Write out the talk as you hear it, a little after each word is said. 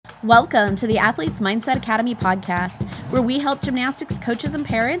Welcome to the Athletes Mindset Academy podcast, where we help gymnastics coaches and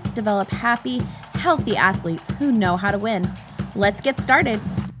parents develop happy, healthy athletes who know how to win. Let's get started.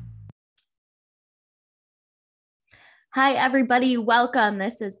 Hi, everybody. Welcome.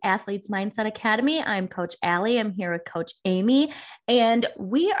 This is Athletes Mindset Academy. I'm Coach Allie. I'm here with Coach Amy, and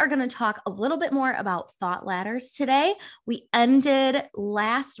we are going to talk a little bit more about thought ladders today. We ended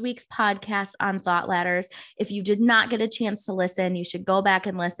last week's podcast on thought ladders. If you did not get a chance to listen, you should go back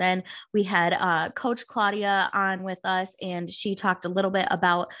and listen. We had Coach Claudia on with us, and she talked a little bit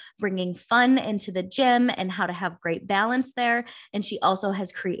about bringing fun into the gym and how to have great balance there. And she also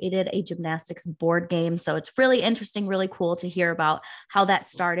has created a gymnastics board game. So it's really interesting, really cool to hear about how that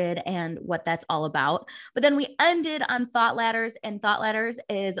started and what that's all about. But then we ended on thought ladders, and thought ladders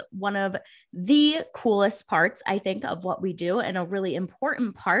is one of the coolest parts, I think, of what we do, and a really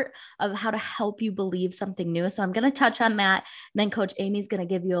important part of how to help you believe something new. So I'm going to touch on that. And then Coach Amy's going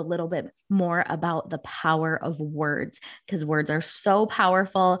to give you a little bit more about the power of words, because words are so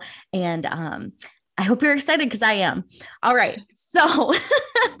powerful. And I hope you're excited, because I am. All right. So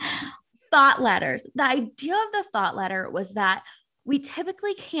thought ladders. The idea of the thought ladder was that we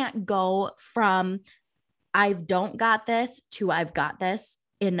typically can't go from I don't got this to I've got this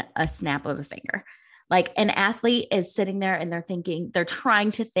in a snap of a finger. Like an athlete is sitting there and they're thinking, they're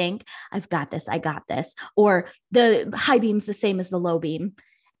trying to think, I've got this, I got this, or the high beam's the same as the low beam.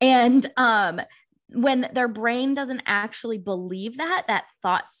 And when their brain doesn't actually believe that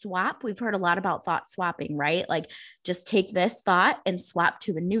thought swap, we've heard a lot about thought swapping, right? Like just take this thought and swap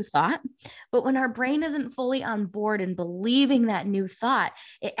to a new thought. But when our brain isn't fully on board and believing that new thought,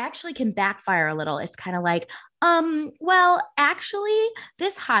 it actually can backfire a little. It's kind of like, well, actually,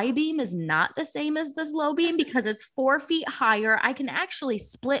 this high beam is not the same as this low beam because it's 4 feet higher. I can actually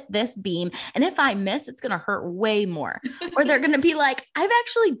split this beam. And if I miss, it's going to hurt way more. Or they're going to be like, I've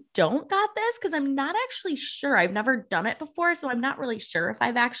actually don't got this because I'm not actually sure. I've never done it before. So I'm not really sure if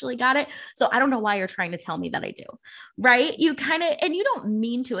I've actually got it. So I don't know why you're trying to tell me that I do, right? You kind of, and you don't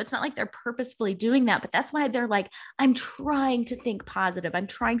mean to, it's not like they're purposefully doing that, but that's why they're like, I'm trying to think positive. I'm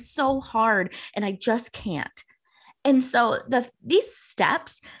trying so hard and I just can't. And so these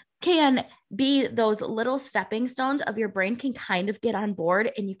steps can be those little stepping stones of your brain can kind of get on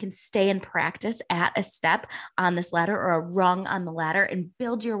board, and you can stay and practice at a step on this ladder or a rung on the ladder and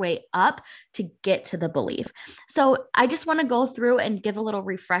build your way up to get to the belief. So I just want to go through and give a little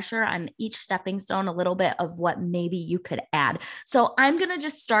refresher on each stepping stone, a little bit of what maybe you could add. So I'm going to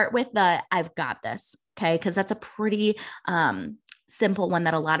just start with the I've got this. Okay. Because that's a pretty simple one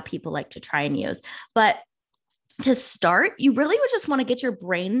that a lot of people like to try and use. But to start, you really would just want to get your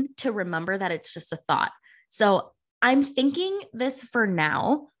brain to remember that it's just a thought. So I'm thinking this for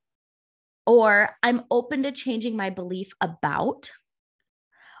now, or I'm open to changing my belief about,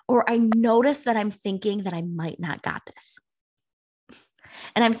 or I notice that I'm thinking that I might not got this.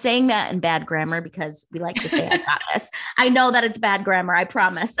 And I'm saying that in bad grammar because we like to say I got this. I know that it's bad grammar, I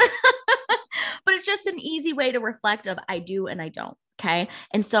promise. But it's just an easy way to reflect of I do and I don't. Okay.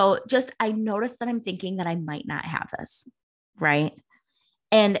 And so just, I noticed that I'm thinking that I might not have this. Right.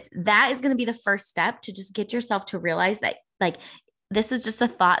 And that is going to be the first step to just get yourself to realize that like, this is just a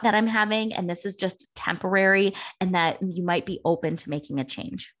thought that I'm having, and this is just temporary, and that you might be open to making a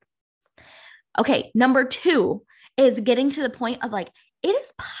change. Okay. Number 2 is getting to the point of like, it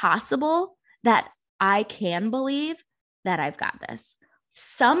is possible that I can believe that I've got this.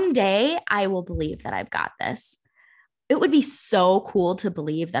 Someday I will believe that I've got this. It would be so cool to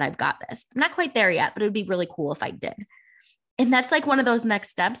believe that I've got this. I'm not quite there yet, but it would be really cool if I did. And that's like one of those next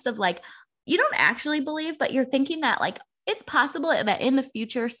steps of like, you don't actually believe, but you're thinking that like, it's possible that in the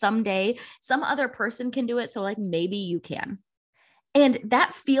future, someday, some other person can do it. So like, maybe you can. And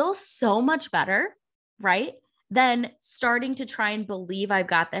that feels so much better, right? Than starting to try and believe I've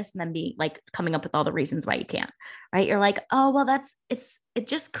got this and then be like coming up with all the reasons why you can't, right? You're like, oh, well, it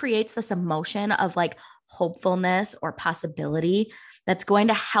just creates this emotion of like hopefulness or possibility that's going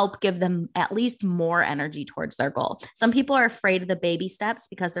to help give them at least more energy towards their goal. Some people are afraid of the baby steps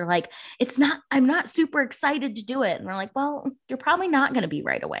because they're like, I'm not super excited to do it. And we're like, well, you're probably not going to be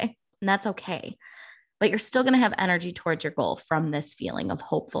right away. And that's okay. But you're still going to have energy towards your goal from this feeling of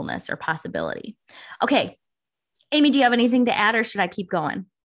hopefulness or possibility. Okay. Amy, do you have anything to add, or should I keep going?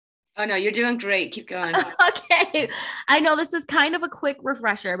 Oh, no, you're doing great. Keep going. Okay. I know this is kind of a quick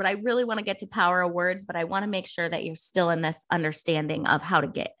refresher, but I really want to get to power of words, but I want to make sure that you're still in this understanding of how to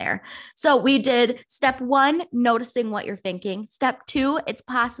get there. So we did step 1, noticing what you're thinking. Step 2, it's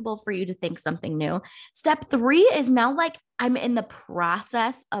possible for you to think something new. Step 3 is now like, I'm in the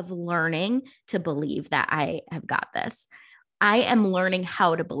process of learning to believe that I have got this. I am learning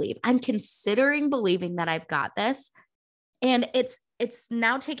how to believe. I'm considering believing that I've got this. And it's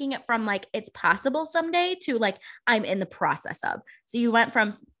now taking it from like it's possible someday to like I'm in the process of. So you went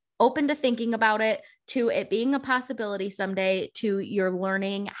from open to thinking about it to it being a possibility someday to you're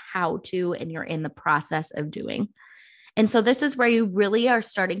learning how to and you're in the process of doing. And so this is where you really are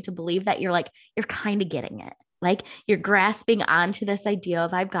starting to believe that you're kind of getting it. Like you're grasping onto this idea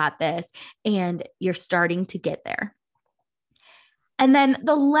of I've got this and you're starting to get there. And then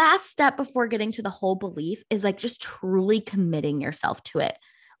the last step before getting to the whole belief is like just truly committing yourself to it.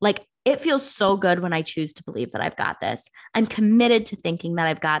 Like it feels so good when I choose to believe that I've got this. I'm committed to thinking that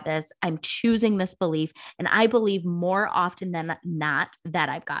I've got this. I'm choosing this belief. And I believe more often than not that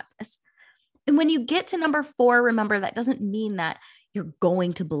I've got this. And when you get to number 4, remember that doesn't mean that you're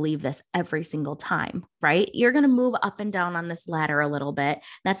going to believe this every single time, right? You're going to move up and down on this ladder a little bit.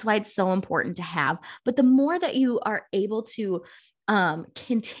 That's why it's so important to have. But the more that you are able to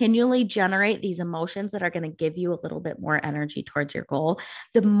continually generate these emotions that are going to give you a little bit more energy towards your goal,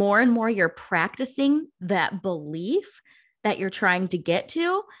 the more and more you're practicing that belief that you're trying to get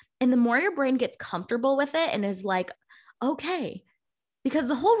to. And the more your brain gets comfortable with it and is like, okay, because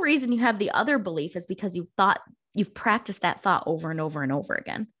the whole reason you have the other belief is because you've practiced that thought over and over and over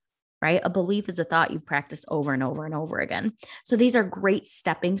again, right? A belief is a thought you've practiced over and over and over again. So these are great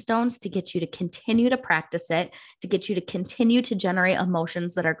stepping stones to get you to continue to practice it, to get you to continue to generate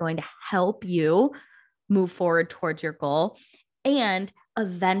emotions that are going to help you move forward towards your goal and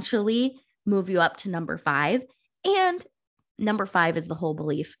eventually move you up to number 5. And number 5 is the whole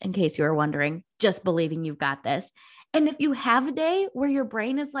belief, in case you were wondering, just believing you've got this. And if you have a day where your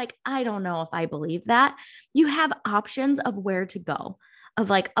brain is like, I don't know if I believe that, you have options of where to go. Of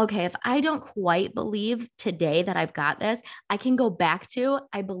like, okay, if I don't quite believe today that I've got this, I can go back to,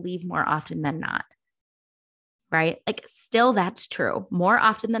 I believe more often than not. Right? Like, still, that's true. More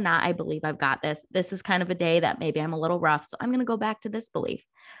often than not, I believe I've got this. This is kind of a day that maybe I'm a little rough. So I'm going to go back to this belief.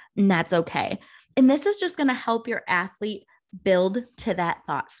 And that's okay. And this is just going to help your athlete build to that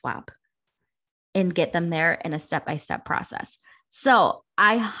thought swap and get them there in a step-by-step process. So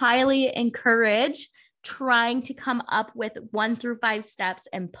I highly encourage trying to come up with 1 through 5 steps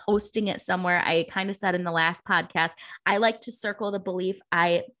and posting it somewhere. I kind of said in the last podcast, I like to circle the belief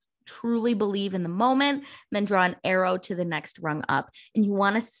I truly believe in the moment, then draw an arrow to the next rung up. And you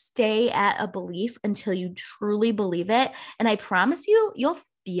want to stay at a belief until you truly believe it. And I promise you, you'll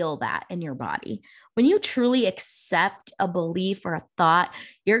feel that in your body. When you truly accept a belief or a thought,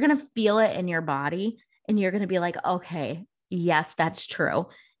 you're going to feel it in your body and you're going to be like, okay, yes, that's true.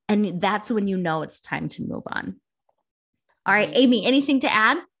 And that's when you know it's time to move on. All right, Amy, anything to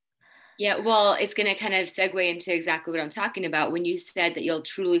add? Yeah, well, it's going to kind of segue into exactly what I'm talking about. When you said that you'll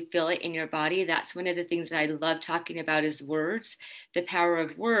truly feel it in your body, that's one of the things that I love talking about is words. The power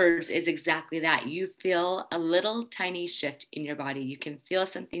of words is exactly that. You feel a little tiny shift in your body. You can feel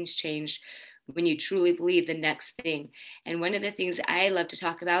something's changed when you truly believe the next thing. And one of the things I love to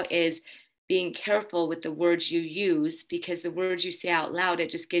talk about is being careful with the words you use, because the words you say out loud, it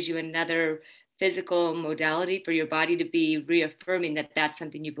just gives you another physical modality for your body to be reaffirming that that's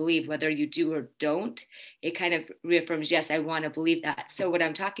something you believe, whether you do or don't. It kind of reaffirms, yes, I want to believe that. So what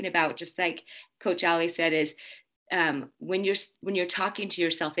I'm talking about, just like Coach Ali said, is when you're talking to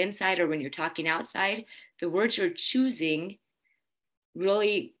yourself inside or when you're talking outside, the words you're choosing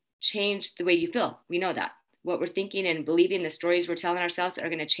really change the way you feel. We know that what we're thinking and believing, the stories we're telling ourselves are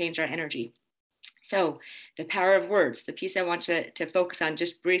going to change our energy. So the power of words, the piece I want to focus on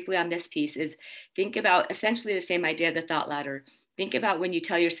just briefly on this piece is think about essentially the same idea of the thought ladder. Think about when you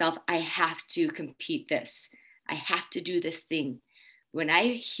tell yourself, I have to compete this. I have to do this thing. When I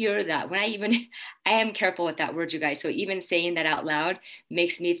hear that, I am careful with that word, you guys. So even saying that out loud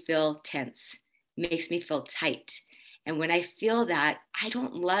makes me feel tense, makes me feel tight. And when I feel that, I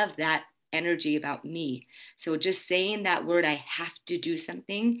don't love that energy about me. So just saying that word, I have to do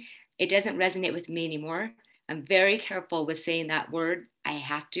something, it doesn't resonate with me anymore. I'm very careful with saying that word, I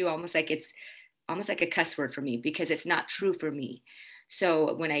have to, almost like it's almost like a cuss word for me because it's not true for me.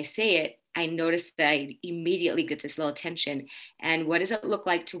 So when I say it, I notice that I immediately get this little tension. And what does it look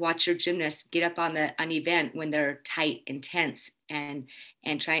like to watch your gymnasts get up on an event when they're tight and tense and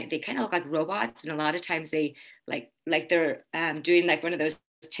trying? They kind of look like robots, and a lot of times they like they're doing like one of those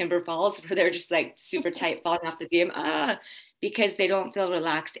timber falls where they're just like super tight, falling off the beam, because they don't feel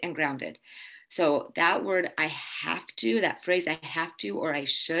relaxed and grounded. So that word, I have to, that phrase, I have to or I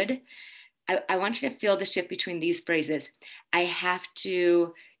should. I want you to feel the shift between these phrases. I have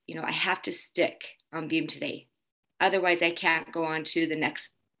to, I have to stick on beam today. Otherwise, I can't go on to the next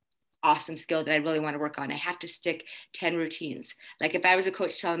awesome skill that I really want to work on. I have to stick 10 routines. Like if I was a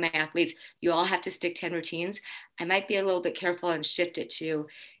coach telling my athletes, you all have to stick 10 routines, I might be a little bit careful and shift it to,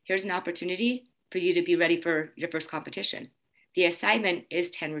 here's an opportunity for you to be ready for your first competition. The assignment is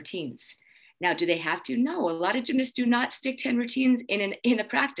 10 routines. Now, do they have to? No, a lot of gymnasts do not stick 10 routines in a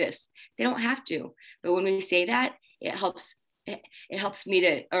practice. They don't have to. But when we say that, it helps me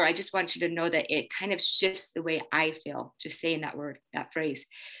to, or I just want you to know that it kind of shifts the way I feel just saying that word, that phrase.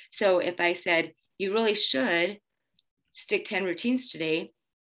 So if I said, you really should stick 10 routines today,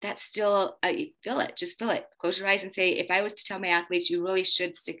 that's still, feel it, just feel it. Close your eyes and say, if I was to tell my athletes, you really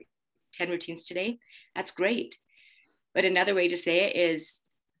should stick 10 routines today, that's great. But another way to say it is,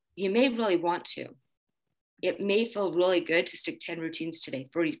 you may really want to. It may feel really good to stick 10 routines today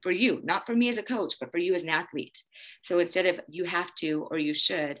for you, not for me as a coach, but for you as an athlete. So instead of you have to or you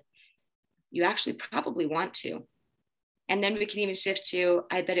should, you actually probably want to. And then we can even shift to,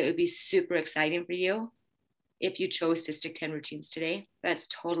 I bet it would be super exciting for you if you chose to stick 10 routines today. That's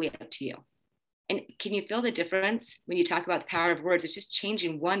totally up to you. And can you feel the difference when you talk about the power of words? It's just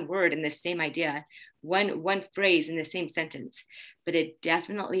changing one word in the same idea, one phrase in the same sentence, but it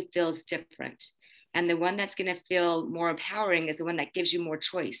definitely feels different. And the one that's going to feel more empowering is the one that gives you more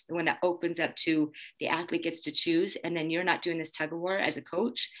choice, the one that opens up to the athlete gets to choose. And then you're not doing this tug of war as a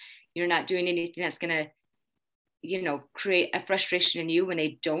coach. You're not doing anything that's going to, create a frustration in you when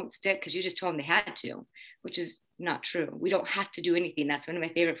they don't stick because you just told them they had to, which is not true. We don't have to do anything. That's one of my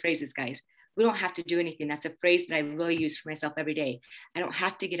favorite phrases, guys. We don't have to do anything. That's a phrase that I really use for myself every day. I don't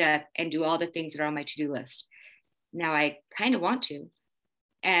have to get up and do all the things that are on my to-do list. Now I kind of want to.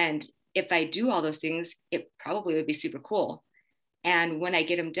 And if I do all those things, it probably would be super cool. And when I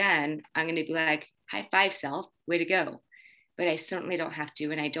get them done, I'm going to be like, high five self, way to go. But I certainly don't have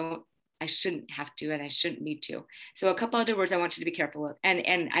to. And I shouldn't have to, and I shouldn't need to. So a couple other words I want you to be careful with.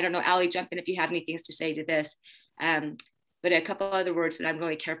 And I don't know, Allie, jump in if you have any things to say to this. But a couple other words that I'm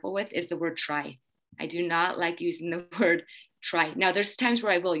really careful with is the word try. I do not like using the word try. Now there's times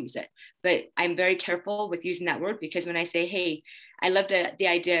where I will use it, but I'm very careful with using that word because when I say, hey, I love the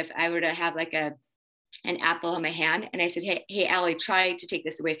idea if I were to have like an apple in my hand and I said, hey, Allie, try to take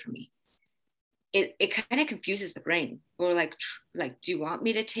this away from me. It kind of confuses the brain. Or like, do you want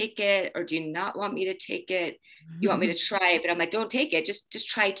me to take it or do you not want me to take it? You want me to try it, but I'm like, don't take it. Just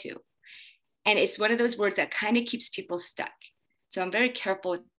try to. And it's one of those words that kind of keeps people stuck. So I'm very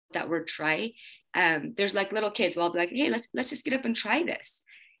careful with that word try. There's like little kids who I'll be like, hey, let's just get up and try this.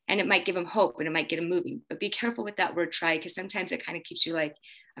 And it might give them hope and it might get them moving. But be careful with that word try because sometimes it kind of keeps you like,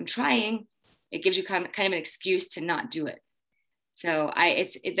 I'm trying. It gives you kind of an excuse to not do it. So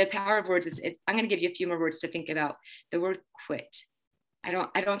the power of words I'm going to give you a few more words to think about. The word quit. I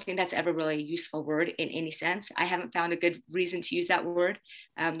don't think that's ever really a useful word in any sense. I haven't found a good reason to use that word.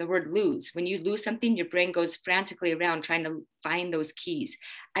 The word lose. When you lose something, your brain goes frantically around trying to find those keys.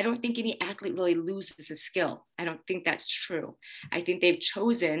 I don't think any athlete really loses a skill. I don't think that's true. I think they've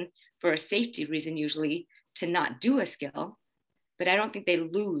chosen for a safety reason usually to not do a skill, but I don't think they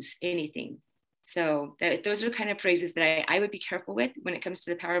lose anything. So those are kind of phrases that I would be careful with when it comes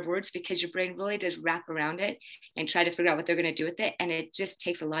to the power of words because your brain really does wrap around it and try to figure out what they're going to do with it. And it just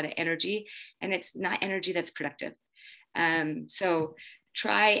takes a lot of energy and it's not energy that's productive. So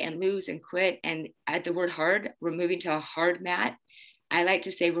try and lose and quit. And at the word hard, we're moving to a hard mat. I like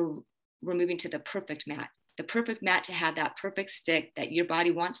to say we're moving to the perfect mat to have that perfect stick that your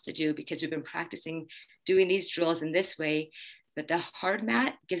body wants to do because we've been practicing doing these drills in this way. But the hard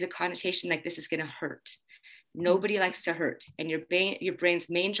mat gives a connotation like this is going to hurt. Nobody likes to hurt. And your brain's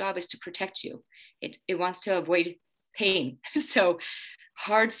main job is to protect you. It wants to avoid pain. So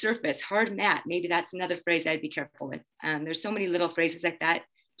hard surface, hard mat, maybe that's another phrase I'd be careful with. There's so many little phrases like that.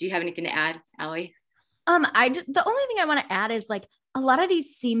 Do you have anything to add, Allie? The only thing I want to add is like a lot of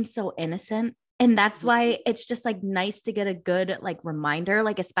these seem so innocent. And that's why it's just like nice to get a good like reminder,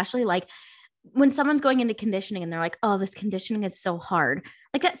 like especially like when someone's going into conditioning and they're like, oh, this conditioning is so hard.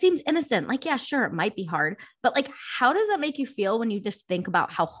 Like that seems innocent. Like, yeah, sure. It might be hard, but like, how does that make you feel when you just think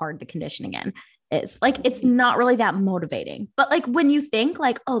about how hard the conditioning is? Like, it's not really that motivating, but like when you think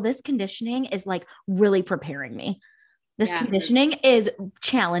like, oh, this conditioning is like really preparing me. This conditioning is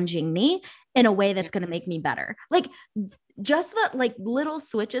challenging me in a way that's going to make me better. Like just the like little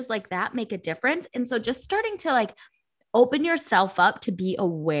switches like that make a difference. And so just starting to like open yourself up to be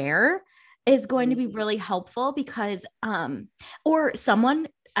aware is going to be really helpful because, or someone,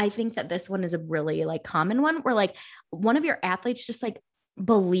 I think that this one is a really like common one where like one of your athletes just like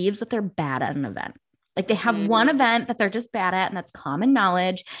believes that they're bad at an event. Like they have one event that they're just bad at and that's common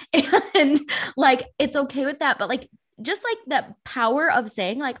knowledge. And like, it's okay with that. But like, just like the power of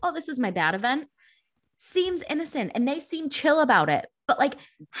saying like, oh, this is my bad event seems innocent and they seem chill about it. But like,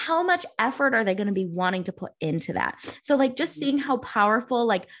 how much effort are they going to be wanting to put into that? So like just seeing how powerful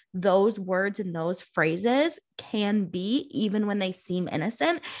like those words and those phrases can be, even when they seem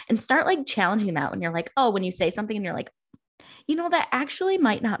innocent, and start like challenging that when you're like, oh, when you say something and you're like, that actually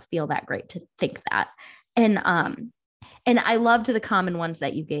might not feel that great to think that. And I loved the common ones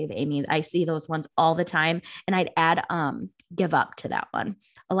that you gave, Amy. I see those ones all the time. And I'd add give up to that one.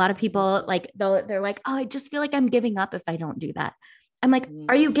 A lot of people like, they're like, oh, I just feel like I'm giving up if I don't do that. I'm like,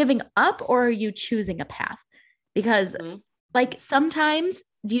 are you giving up or are you choosing a path? Because like sometimes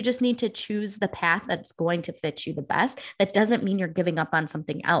you just need to choose the path that's going to fit you the best. That doesn't mean you're giving up on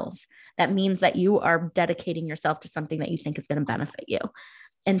something else. That means that you are dedicating yourself to something that you think is going to benefit you.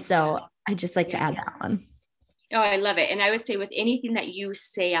 And so I just like to add that one. Oh, I love it. And I would say with anything that you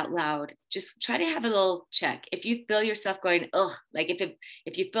say out loud, just try to have a little check. If you feel yourself going, oh, like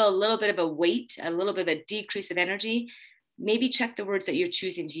if you feel a little bit of a weight, a little bit of a decrease of energy, maybe check the words that you're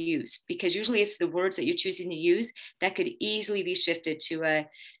choosing to use, because usually it's the words that you're choosing to use that could easily be shifted to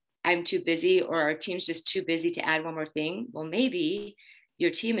I'm too busy, or our team's just too busy to add one more thing. Well, maybe your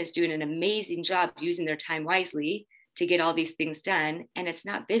team is doing an amazing job using their time wisely to get all these things done. And it's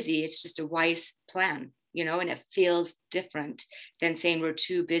not busy. It's just a wise plan, and it feels different than saying we're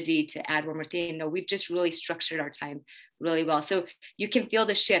too busy to add one more thing. No, we've just really structured our time really well. So you can feel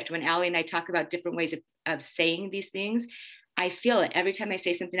the shift when Allie and I talk about different ways of saying these things. I feel it every time I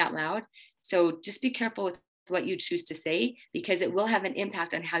say something out loud. So just be careful with what you choose to say, because it will have an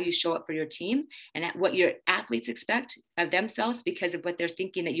impact on how you show up for your team and at what your athletes expect of themselves because of what they're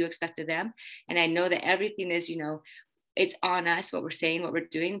thinking that you expect of them. And I know that everything is, it's on us, what we're saying, what we're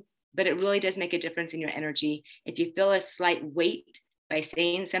doing, but it really does make a difference in your energy. If you feel a slight weight by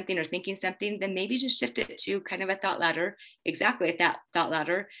saying something or thinking something, then maybe just shift it to kind of a thought ladder, exactly at that thought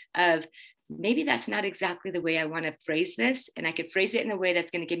ladder of maybe that's not exactly the way I want to phrase this. And I could phrase it in a way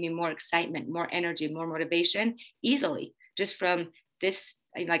that's going to give me more excitement, more energy, more motivation easily, just from this,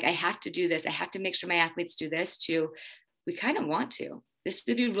 like, I have to do this. I have to make sure my athletes do this, to we kind of want to. This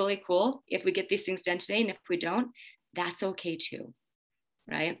would be really cool if we get these things done today. And if we don't, that's okay too.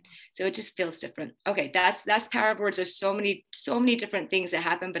 Right. So it just feels different. Okay. That's power of words. There's so many different things that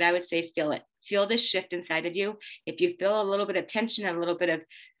happen, but I would say feel this shift inside of you. If you feel a little bit of tension, a little bit of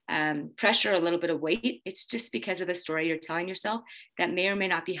pressure, a little bit of weight, it's just because of a story you're telling yourself that may or may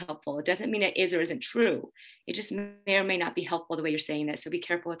not be helpful. It doesn't mean it is or isn't true. It just may or may not be helpful the way you're saying it. So be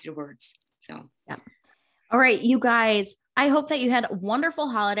careful with your words. So, yeah. All right, you guys, I hope that you had a wonderful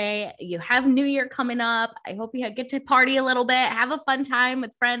holiday. You have New Year coming up. I hope you get to party a little bit, have a fun time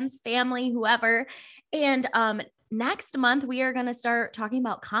with friends, family, whoever. And next month, we are going to start talking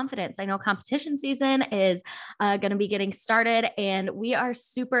about confidence. I know competition season is going to be getting started, and we are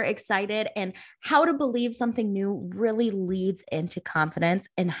super excited. And how to believe something new really leads into confidence,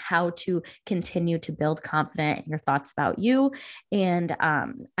 and how to continue to build confidence in your thoughts about you. And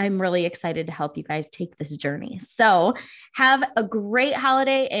I'm really excited to help you guys take this journey. So have a great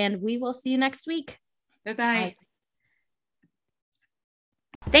holiday, and we will see you next week. Bye-bye. Bye.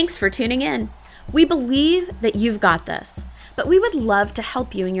 Thanks for tuning in. We believe that you've got this, but we would love to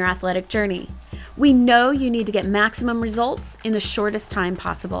help you in your athletic journey. We know you need to get maximum results in the shortest time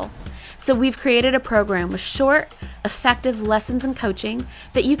possible. So we've created a program with short, effective lessons and coaching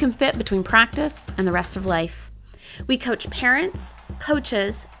that you can fit between practice and the rest of life. We coach parents,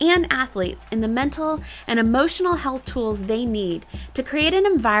 coaches, and athletes in the mental and emotional health tools they need to create an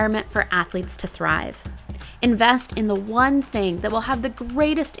environment for athletes to thrive. Invest in the one thing that will have the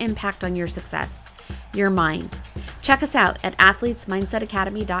greatest impact on your success, your mind. Check us out at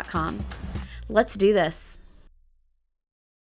athletesmindsetacademy.com. Let's do this.